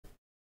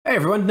Hey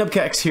everyone,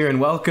 Nubkeks here,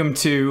 and welcome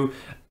to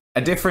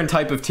a different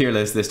type of tier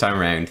list this time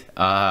around.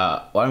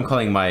 What I'm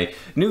calling my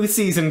new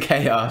season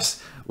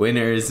chaos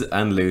winners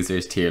and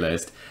losers tier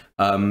list.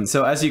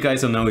 So as you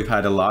guys will know, we've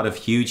had a lot of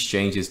huge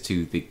changes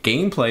to the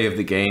gameplay of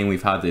the game.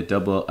 We've had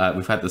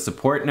the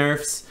support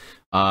nerfs.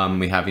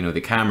 We have,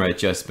 the camera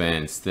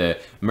adjustments, the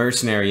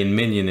mercenary and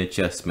minion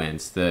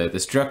adjustments, the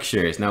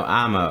structures, no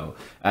ammo,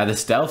 the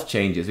stealth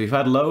changes. We've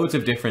had loads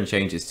of different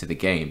changes to the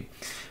game.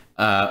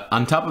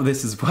 On top of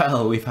this as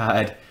well, we've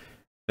had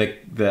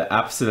the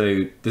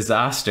absolute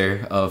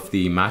disaster of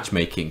the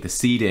matchmaking, the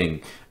seeding,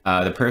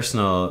 the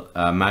personal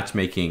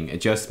matchmaking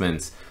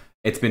adjustments.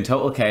 It's been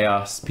total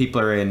chaos.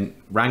 People are in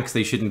ranks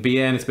they shouldn't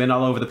be in. It's been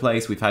all over the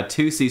place. We've had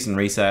 2 season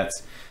resets.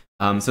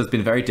 So it's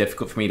been very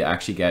difficult for me to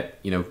actually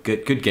get,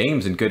 good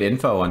games and good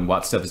info on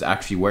what stuff is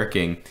actually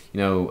working.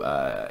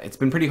 It's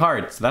been pretty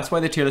hard. So that's why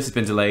the tier list has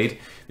been delayed.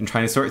 Been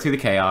trying to sort through the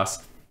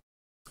chaos.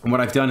 And what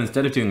I've done,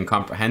 instead of doing a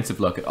comprehensive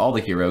look at all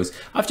the heroes,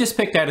 I've just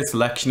picked out a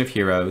selection of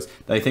heroes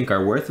that I think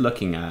are worth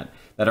looking at,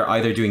 that are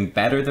either doing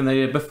better than they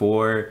did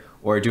before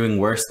or doing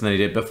worse than they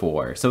did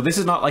before. So this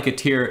is not like a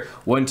tier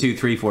 1, 2,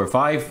 3, 4,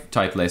 5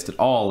 type list at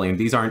all. I mean,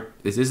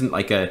 this isn't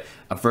like a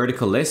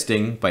vertical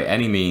listing by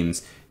any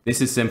means.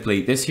 This is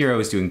simply, this hero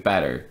is doing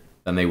better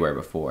than they were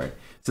before.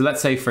 So let's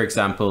say, for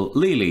example,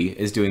 Lily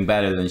is doing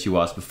better than she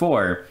was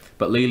before,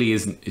 but Lily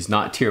is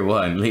not tier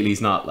 1.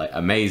 Lily's not like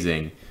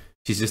amazing.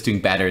 She's just doing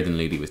better than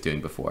Lily was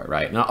doing before,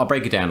 right? And I'll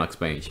break it down, I'll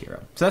explain each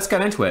hero. So let's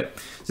get into it.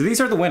 So these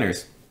are the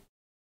winners.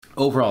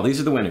 Overall, these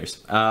are the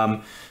winners.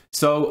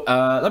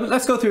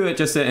 Let's go through it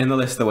just in the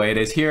list the way it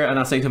is here, and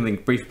I'll say something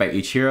brief about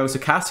each hero. So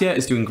Cassia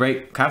is doing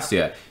great.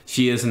 Cassia,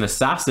 she is an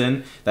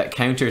assassin that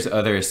counters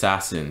other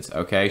assassins,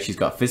 okay? She's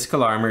got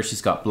physical armor,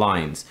 she's got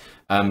blinds.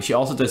 She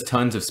also does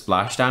tons of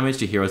splash damage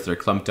to heroes that are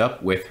clumped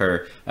up with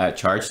her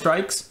charge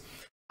strikes.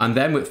 And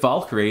then with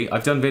Valkyrie,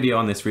 I've done video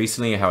on this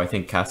recently, how I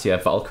think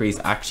Valkyrie is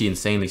actually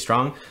insanely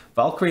strong.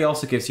 Valkyrie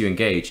also gives you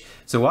engage.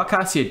 So what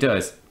Cassia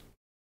does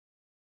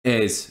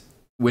is,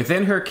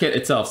 within her kit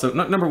itself, so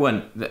number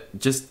one,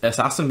 just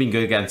Assassin being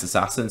good against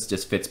Assassins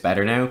just fits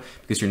better now,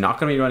 because you're not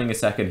going to be running a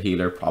second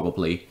healer,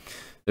 probably.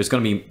 There's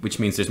going to be, which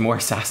means there's more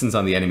Assassins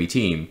on the enemy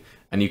team,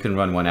 and you can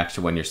run one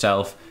extra one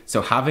yourself.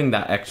 So having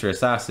that extra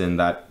Assassin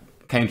that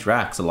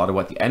counteracts a lot of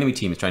what the enemy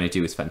team is trying to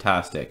do is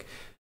fantastic.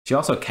 She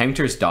also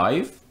counters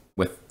dive,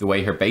 with the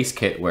way her base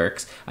kit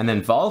works, and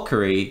then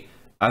Valkyrie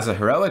as a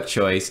heroic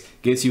choice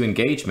gives you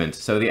engagement.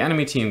 So the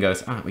enemy team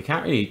goes, we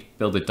can't really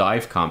build a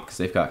dive comp because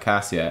they've got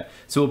Cassia,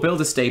 so we'll build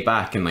a stay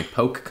back and like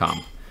poke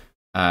comp,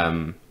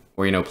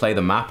 or play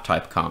the map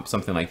type comp,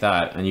 something like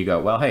that. And you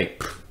go, well, hey,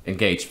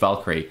 engaged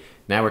Valkyrie,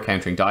 now we're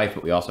countering dive,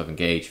 but we also have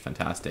engage.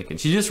 Fantastic. And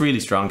she's just really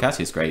strong.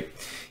 Cassia's great.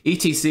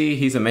 ETC,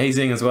 he's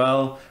amazing as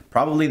well,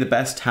 probably the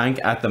best tank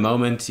at the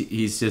moment.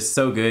 He's just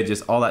so good.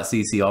 Just all that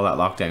CC, all that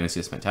lockdown is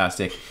just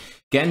fantastic.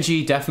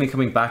 Genji definitely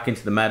coming back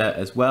into the meta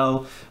as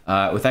well.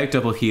 Without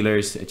double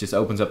healers, it just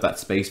opens up that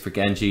space for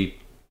Genji.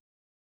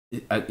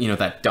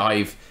 That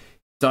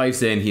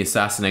dives in, he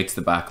assassinates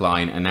the back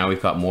line, and now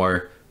we've got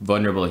more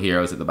vulnerable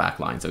heroes at the back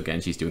line. So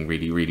Genji's doing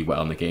really, really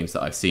well in the games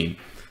that I've seen.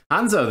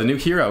 Hanzo, the new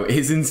hero,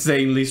 is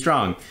insanely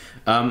strong.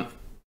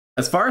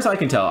 As far as I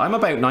can tell, I'm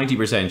about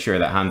 90% sure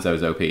that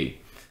Hanzo's OP.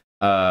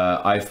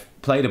 I've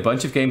played a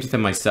bunch of games with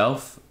him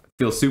myself.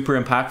 Feel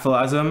super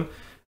impactful as him.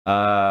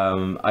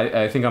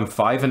 I think I'm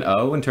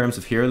 5-0 in terms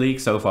of Hero League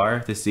so far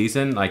this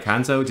season. Like,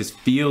 Hanzo just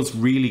feels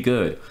really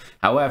good.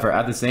 However,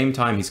 at the same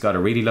time, he's got a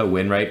really low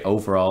win rate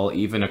overall,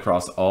 even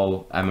across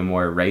all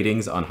MMR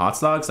ratings on hot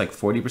slogs, like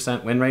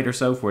 40% win rate or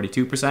so,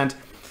 42%.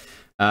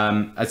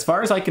 As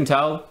far as I can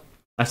tell,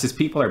 that's just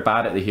people are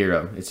bad at the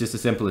hero. It's just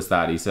as simple as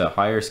that. He's a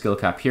higher skill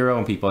cap hero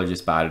and people are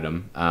just bad at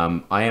him.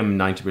 I am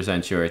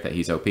 90% sure that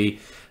he's OP.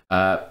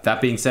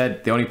 That being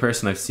said, the only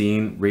person I've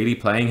seen really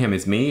playing him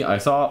is me. I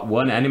saw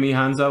one enemy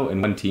Hanzo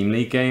in one team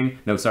league game.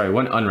 No, sorry,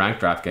 one unranked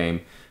draft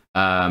game.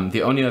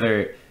 The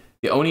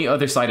only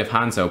other side of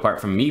Hanzo,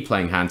 apart from me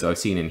playing Hanzo, I've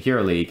seen in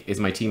Hero League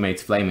is my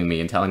teammates flaming me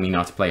and telling me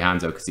not to play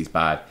Hanzo because he's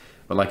bad.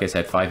 But like I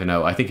said,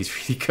 5-0. I think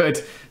he's really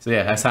good. So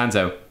yeah, that's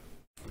Hanzo.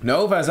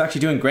 Nova is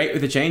actually doing great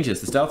with the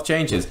changes, the stealth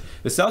changes.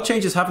 The stealth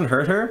changes haven't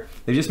hurt her.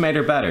 They've just made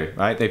her better,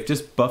 right? They've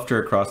just buffed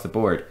her across the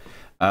board.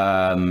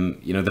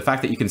 The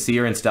fact that you can see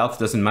her in stealth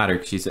doesn't matter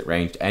because she's at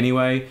ranged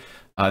anyway.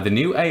 The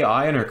new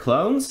AI and her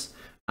clones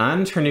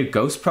and her new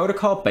ghost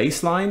protocol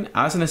baseline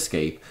as an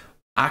escape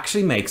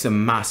actually makes a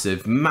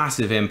massive,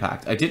 massive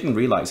impact. I didn't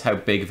realize how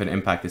big of an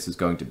impact this is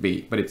going to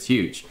be, but it's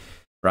huge,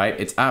 right?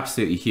 It's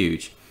absolutely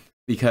huge,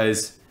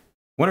 because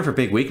one of her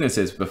big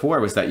weaknesses before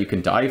was that you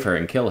can dive her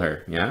and kill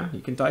her. Yeah,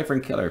 you can dive her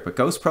and kill her, but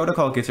ghost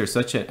protocol gives her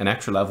such an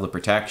extra level of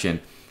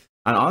protection.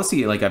 And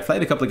honestly, like, I've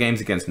played a couple of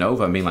games against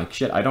Nova and being like,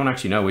 shit, I don't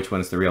actually know which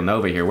one's the real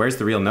Nova here. Where's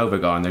the real Nova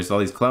gone? There's all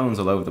these clones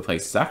all over the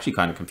place. It's actually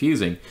kind of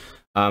confusing.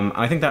 And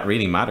I think that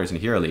really matters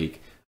in Hero League.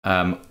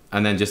 And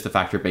then just the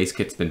fact her base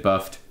kit's been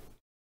buffed.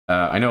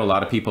 I know a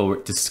lot of people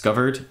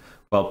discovered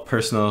while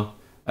the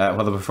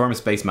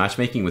performance-based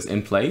matchmaking was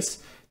in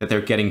place that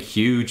they're getting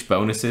huge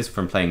bonuses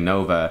from playing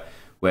Nova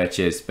which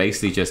is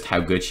basically just how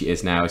good she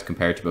is now as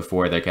compared to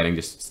before. They're getting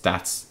just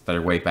stats that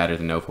are way better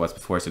than Nova was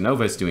before. So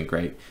Nova is doing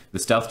great. The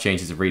stealth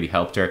changes have really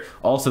helped her.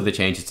 Also, the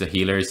changes to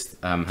healers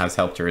has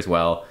helped her as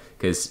well,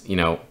 because, you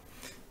know,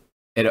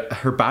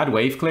 her bad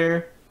wave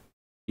clear,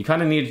 you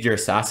kind of needed your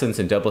assassins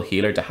and double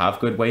healer to have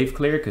good wave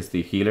clear, because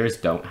the healers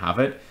don't have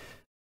it.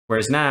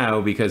 Whereas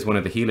now, because one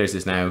of the healers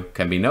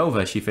can be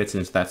Nova, she fits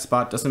into that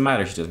spot. Doesn't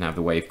matter, she doesn't have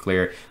the wave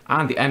clear.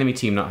 And the enemy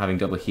team not having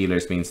double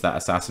healers means that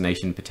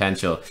assassination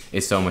potential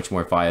is so much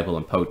more viable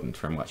and potent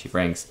from what she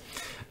brings.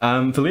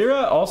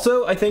 Valeera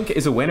also, I think,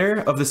 is a winner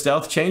of the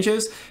stealth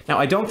changes. Now,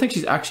 I don't think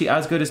she's actually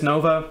as good as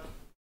Nova.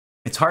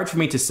 It's hard for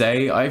me to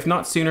say. I've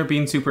not seen her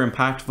being super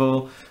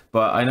impactful,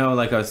 but I know,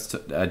 like,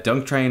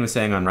 Dunk Train was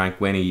saying on Rank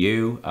Winnie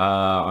U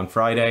on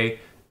Friday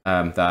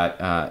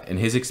that in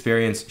his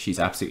experience, she's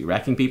absolutely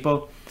wrecking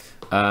people.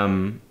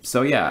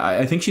 So yeah,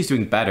 I think she's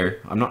doing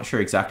better. I'm not sure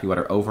exactly what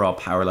her overall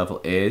power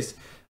level is.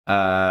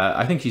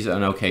 I think she's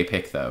an okay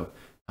pick though.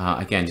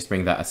 Again, just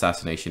bring that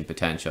assassination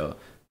potential.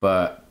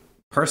 But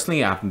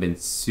personally, I haven't been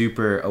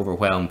super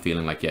overwhelmed,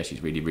 feeling like, yeah,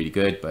 she's really, really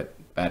good, but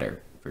better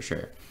for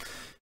sure.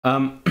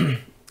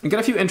 I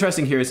got a few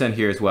interesting heroes in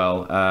here as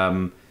well.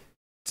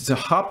 To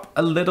hop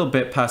a little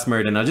bit past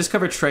Murden, I'll just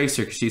cover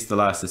Tracer because she's the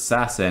last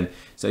assassin.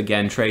 So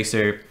again,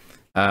 Tracer,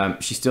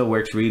 she still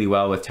works really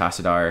well with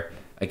Tassadar.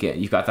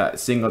 Again, you've got that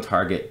single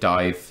target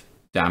dive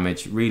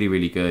damage, really,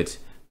 really good.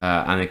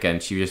 And again,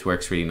 she just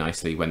works really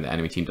nicely when the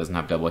enemy team doesn't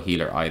have double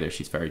healer either.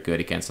 She's very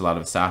good against a lot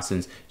of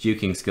assassins,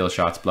 juking skill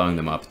shots, blowing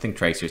them up. I think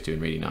Tracer's doing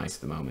really nice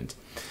at the moment.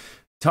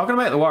 Talking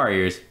about the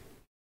warriors,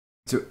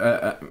 so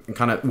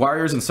kind of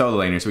warriors and solo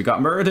laners, we got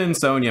Muradin,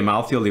 Sonya,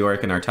 Malthael,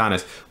 Leoric, and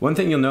Artanis. One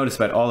thing you'll notice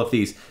about all of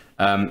these,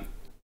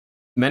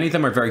 many of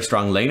them are very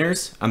strong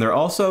laners, and they're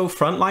also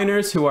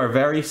frontliners who are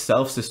very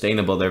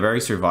self-sustainable. They're very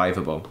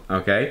survivable,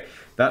 okay?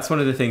 That's one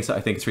of the things that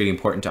I think is really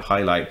important to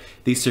highlight.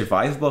 These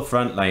survivable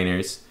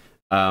frontliners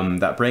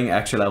that bring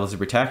extra levels of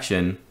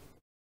protection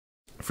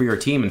for your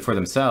team and for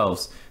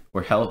themselves,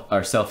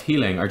 or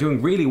self-healing, are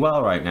doing really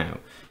well right now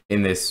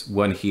in this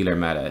one healer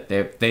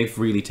meta. They've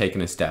really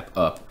taken a step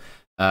up.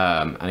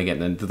 And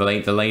again,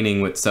 the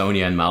laning with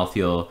Sonya and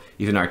Malthael,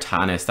 even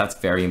Artanis, that's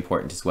very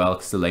important as well,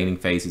 because the laning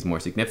phase is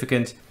more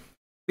significant.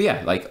 But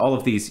yeah, like all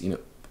of these, you know,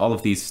 all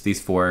of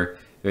these four,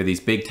 they're these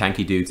big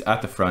tanky dudes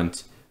at the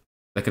front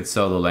that can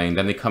solo lane.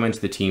 Then they come into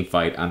the team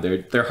fight and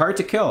they're hard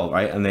to kill,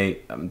 right? And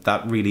they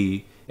that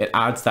really, it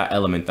adds that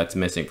element that's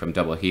missing from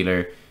double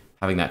healer,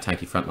 having that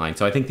tanky front line.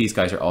 So I think these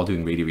guys are all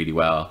doing really, really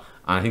well.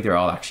 And I think they're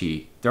all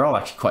actually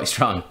quite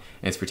strong in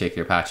this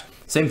particular patch.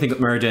 Same thing with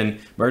Muradin.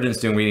 Muradin's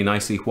doing really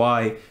nicely.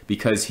 Why?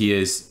 Because he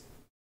is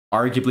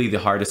arguably the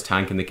hardest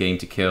tank in the game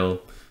to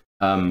kill,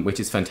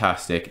 which is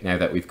fantastic now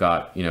that we've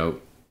got, you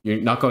know, you're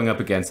not going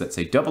up against, let's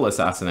say, double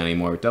assassin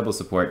anymore, double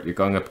support. You're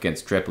going up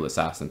against triple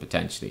assassin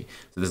potentially.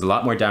 So there's a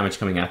lot more damage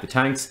coming at the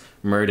tanks.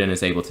 Muradin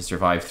is able to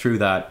survive through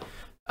that,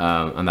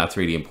 and that's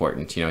really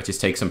important. You know, it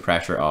just takes some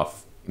pressure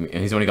off.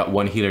 He's only got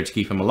one healer to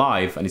keep him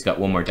alive, and he's got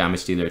one more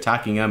damage dealer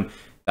attacking him.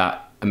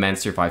 That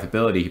immense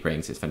survivability he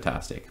brings is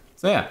fantastic.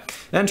 So yeah,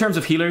 then in terms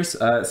of healers,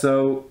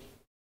 so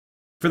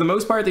for the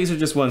most part, these are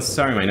just ones.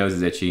 Sorry, my nose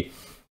is itchy.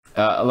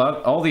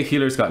 All the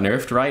healers got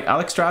nerfed, right?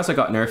 Alexstrasza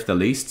got nerfed the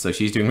least, so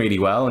she's doing really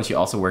well, and she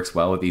also works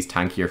well with these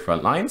tankier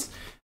front lines.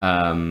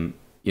 You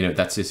know,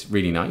 that's just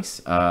really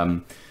nice.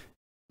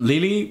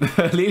 Lily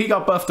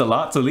got buffed a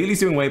lot, so Lily's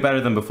doing way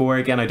better than before.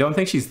 Again, I don't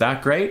think she's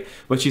that great,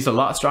 but she's a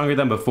lot stronger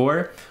than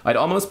before. I'd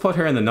almost put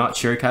her in the not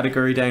sure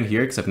category down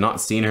here, because I've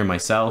not seen her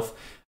myself.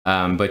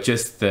 But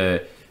just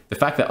the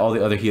fact that all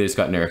the other healers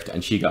got nerfed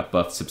and she got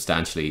buffed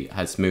substantially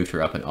has moved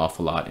her up an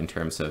awful lot in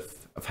terms of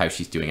how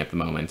she's doing at the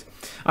moment.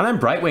 And then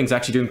Brightwing's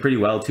actually doing pretty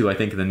well too, I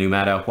think, in the new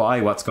meta.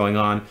 Why? What's going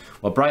on?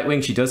 Well,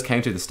 Brightwing, she does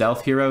counter the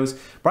stealth heroes.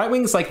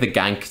 Brightwing's like the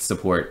gank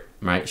support,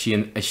 right? She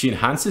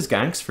enhances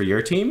ganks for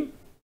your team,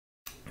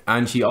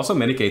 and she also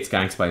mitigates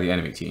ganks by the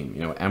enemy team.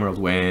 You know, Emerald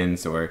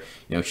Winds, or,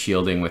 you know,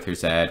 shielding with her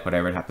Zed,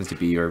 whatever it happens to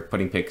be, or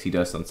putting pixie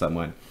dust on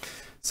someone.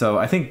 So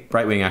I think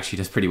Brightwing actually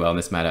does pretty well in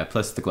this meta.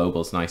 Plus the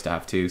global's nice to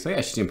have too. So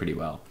yeah, she's doing pretty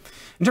well.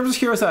 In terms of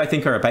heroes that I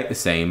think are about the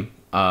same,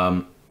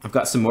 I've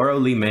got Samuro,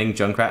 Li Ming,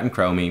 Junkrat, and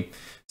Chromie.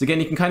 So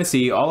again, you can kind of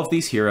see all of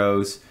these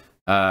heroes.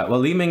 Well,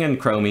 Li Ming and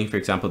Chromie, for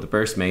example, the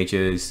burst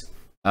mages,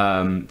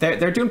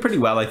 they're doing pretty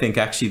well. I think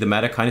actually the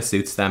meta kind of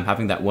suits them.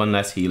 Having that one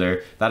less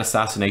healer, that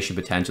assassination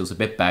potential is a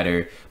bit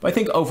better. But I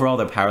think overall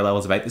their power level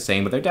is about the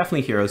same. But they're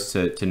definitely heroes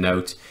to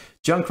note.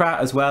 Junkrat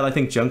as well. I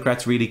think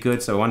Junkrat's really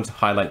good, so I wanted to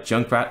highlight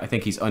Junkrat. I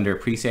think he's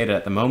underappreciated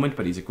at the moment,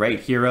 but he's a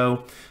great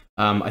hero.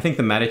 I think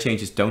the meta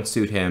changes don't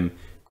suit him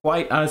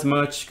quite as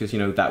much, because, you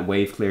know, that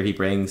wave clear he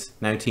brings.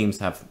 Now teams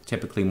have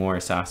typically more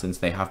assassins,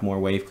 they have more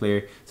wave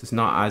clear, so it's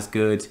not as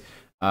good.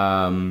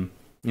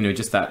 You know,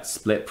 just that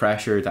split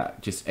pressure,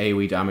 that just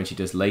AoE damage he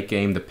does late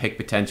game, the pick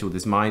potential with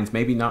his mines,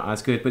 maybe not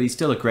as good, but he's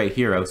still a great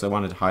hero, so I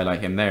wanted to highlight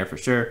him there for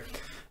sure.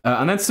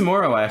 And then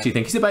Samuro, I actually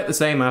think he's about the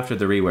same after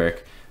the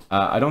rework.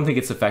 I don't think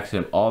it's affected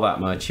him all that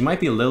much. He might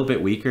be a little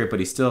bit weaker, but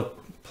he's still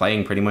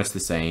playing pretty much the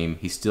same.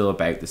 He's still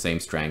about the same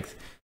strength.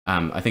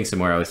 I think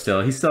Samuro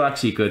is he's still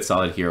actually a good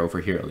solid hero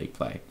for Hero League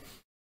play.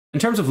 In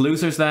terms of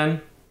losers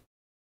then,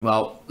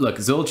 well, look,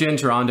 Zul'jin,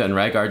 Tyrande, and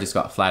Rehgar just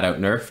got flat out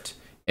nerfed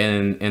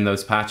in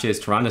those patches.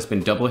 Tyrande's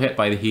been double hit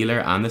by the healer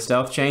and the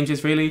stealth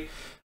changes, really.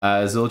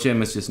 Zul'jin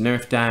was just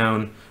nerfed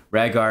down.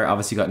 Rehgar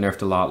obviously got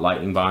nerfed a lot.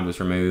 Lightning Bond was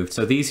removed.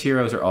 So these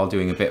heroes are all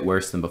doing a bit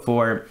worse than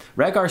before.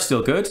 Rehgar's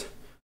still good.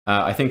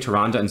 I think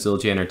Tyrande and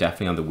Zul'jin are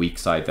definitely on the weak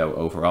side, though,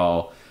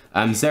 overall.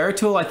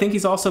 Zeratul, I think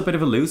he's also a bit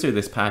of a loser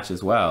this patch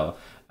as well.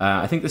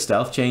 I think the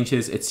stealth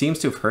changes, it seems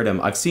to have hurt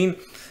him. I've seen,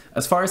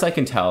 as far as I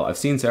can tell, I've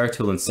seen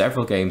Zeratul in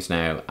several games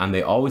now, and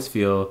they always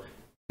feel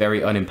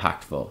very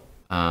unimpactful.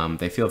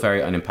 They feel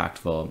very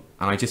unimpactful,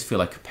 and I just feel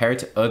like compared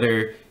to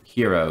other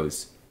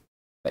heroes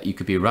that you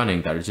could be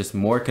running that are just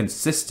more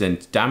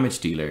consistent damage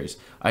dealers,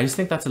 I just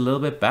think that's a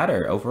little bit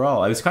better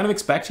overall. I was kind of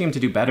expecting him to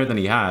do better than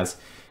he has,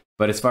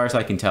 but as far as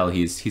I can tell,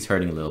 he's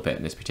hurting a little bit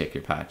in this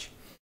particular patch.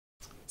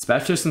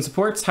 Specialists and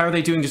supports, how are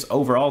they doing just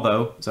overall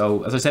though?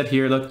 So as I said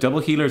here, look, double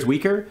healer is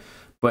weaker,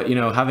 but you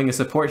know, having a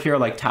support hero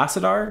like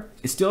Tassadar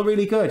is still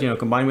really good. You know,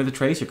 combined with a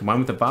Tracer, combined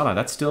with the Vala,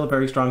 that's still a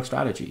very strong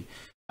strategy.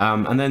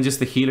 And then just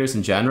the healers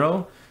in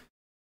general,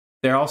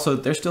 they're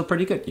still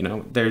pretty good. You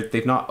know,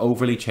 they've not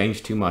overly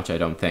changed too much, I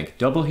don't think.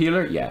 Double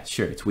healer, yeah,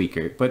 sure, it's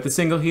weaker, but the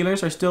single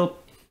healers are still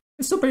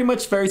pretty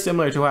much very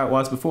similar to how it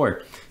was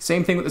before.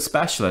 Same thing with the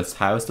specialists.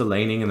 How's the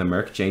laning and the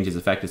merc changes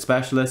affected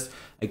specialists?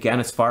 Again,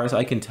 as far as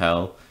I can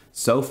tell,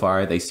 so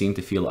far they seem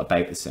to feel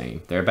about the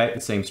same. They're about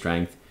the same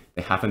strength.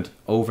 They haven't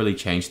overly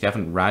changed. They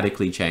haven't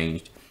radically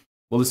changed.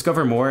 We'll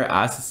discover more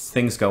as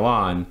things go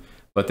on,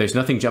 but there's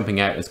nothing jumping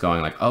out as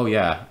going like, oh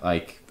yeah,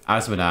 like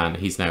Azmodan,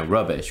 he's now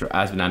rubbish, or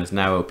Azmodan is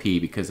now OP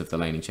because of the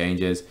laning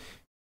changes.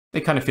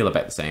 They kind of feel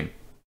about the same.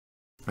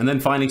 And then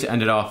finally, to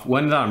end it off,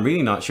 one that I'm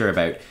really not sure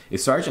about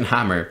is Sergeant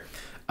Hammer.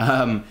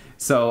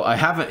 So I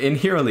haven't, in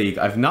Hero League,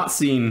 I've not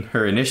seen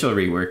her initial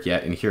rework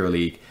yet in Hero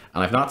League,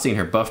 and I've not seen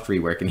her buffed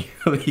rework in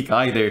Hero League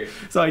either,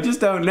 so I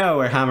just don't know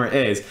where Hammer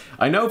is.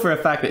 I know for a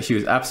fact that she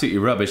was absolutely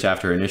rubbish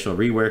after her initial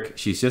rework.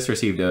 She's just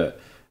received a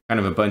kind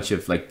of a bunch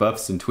of like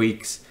buffs and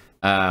tweaks,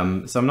 so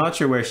I'm not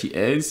sure where she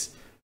is.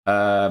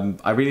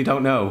 I really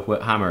don't know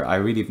what Hammer, I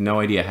really have no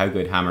idea how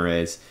good Hammer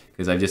is,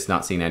 because I've just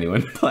not seen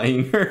anyone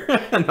playing her.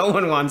 No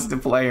one wants to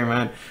play her,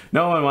 man.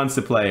 No one wants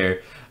to play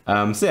her.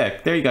 So yeah,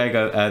 there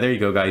you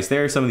go, guys.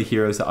 There are some of the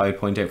heroes that I would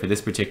point out for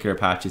this particular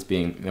patch as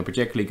being, you know,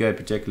 particularly good,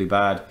 particularly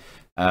bad.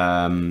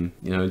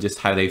 You know, just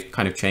how they've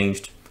kind of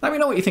changed. Let me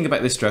know what you think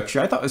about this structure.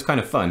 I thought it was kind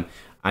of fun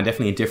and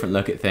definitely a different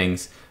look at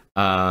things.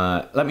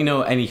 Let me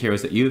know any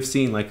heroes that you've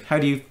seen. Like, how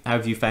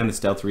have you found the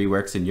stealth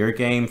reworks in your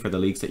game for the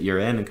leagues that you're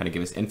in, and kind of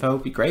give us info.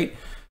 It'd be great.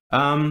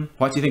 What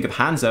do you think of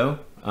Hanzo?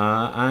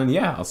 And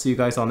yeah, I'll see you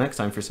guys all next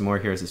time for some more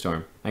Heroes of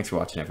Storm. Thanks for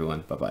watching,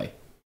 everyone. Bye bye.